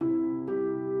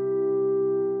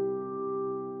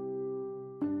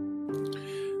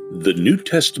The New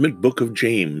Testament book of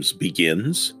James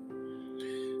begins,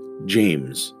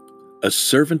 James, a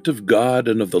servant of God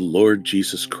and of the Lord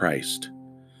Jesus Christ,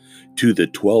 to the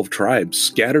 12 tribes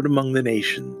scattered among the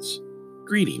nations,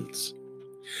 greetings.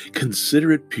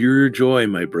 Consider it pure joy,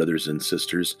 my brothers and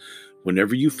sisters,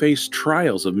 whenever you face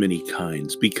trials of many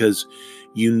kinds, because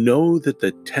you know that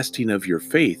the testing of your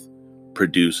faith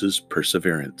produces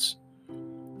perseverance.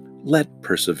 Let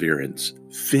perseverance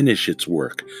finish its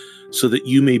work, so that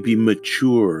you may be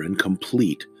mature and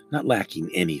complete, not lacking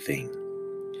anything.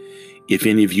 If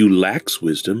any of you lacks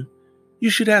wisdom, you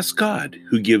should ask God,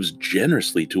 who gives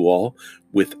generously to all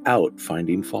without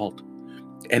finding fault,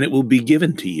 and it will be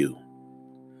given to you.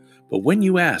 But when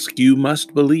you ask, you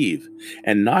must believe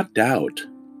and not doubt,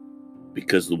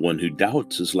 because the one who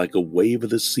doubts is like a wave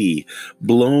of the sea,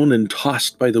 blown and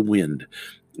tossed by the wind.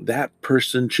 That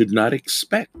person should not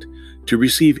expect to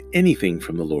receive anything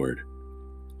from the Lord.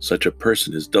 Such a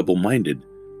person is double-minded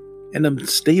and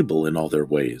unstable in all their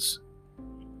ways.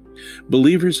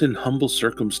 Believers in humble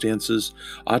circumstances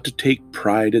ought to take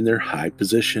pride in their high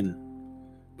position,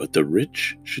 but the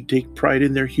rich should take pride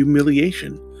in their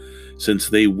humiliation, since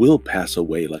they will pass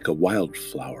away like a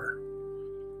wildflower.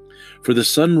 For the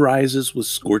sun rises with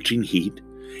scorching heat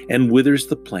and withers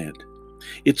the plant.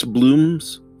 Its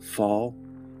blooms fall,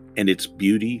 and its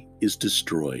beauty is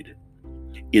destroyed.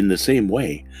 In the same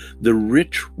way, the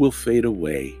rich will fade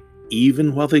away,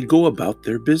 even while they go about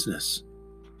their business.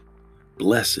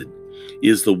 Blessed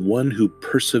is the one who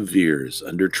perseveres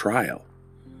under trial,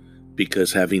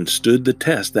 because having stood the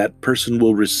test, that person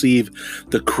will receive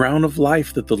the crown of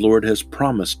life that the Lord has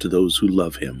promised to those who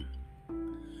love him.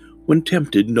 When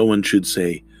tempted, no one should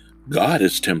say, "God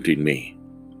is tempting me."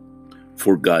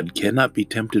 For God cannot be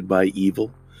tempted by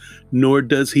evil, nor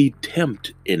does he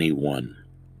tempt anyone.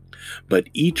 But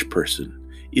each person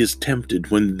is tempted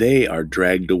when they are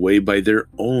dragged away by their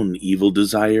own evil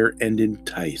desire and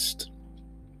enticed.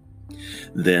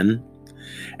 Then,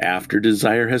 after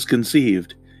desire has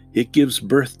conceived, it gives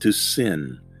birth to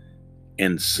sin,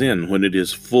 and sin, when it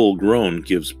is full grown,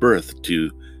 gives birth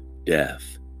to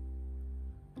death.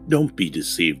 Don't be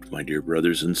deceived, my dear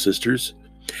brothers and sisters.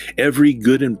 Every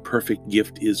good and perfect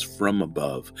gift is from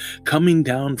above, coming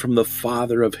down from the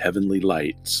Father of heavenly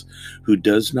lights, who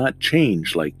does not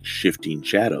change like shifting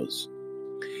shadows.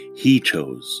 He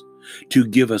chose to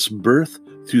give us birth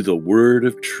through the word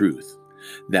of truth,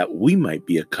 that we might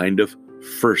be a kind of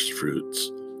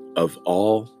firstfruits of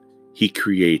all he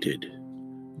created.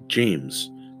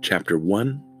 James chapter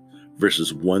 1,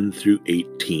 verses 1 through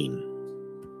 18.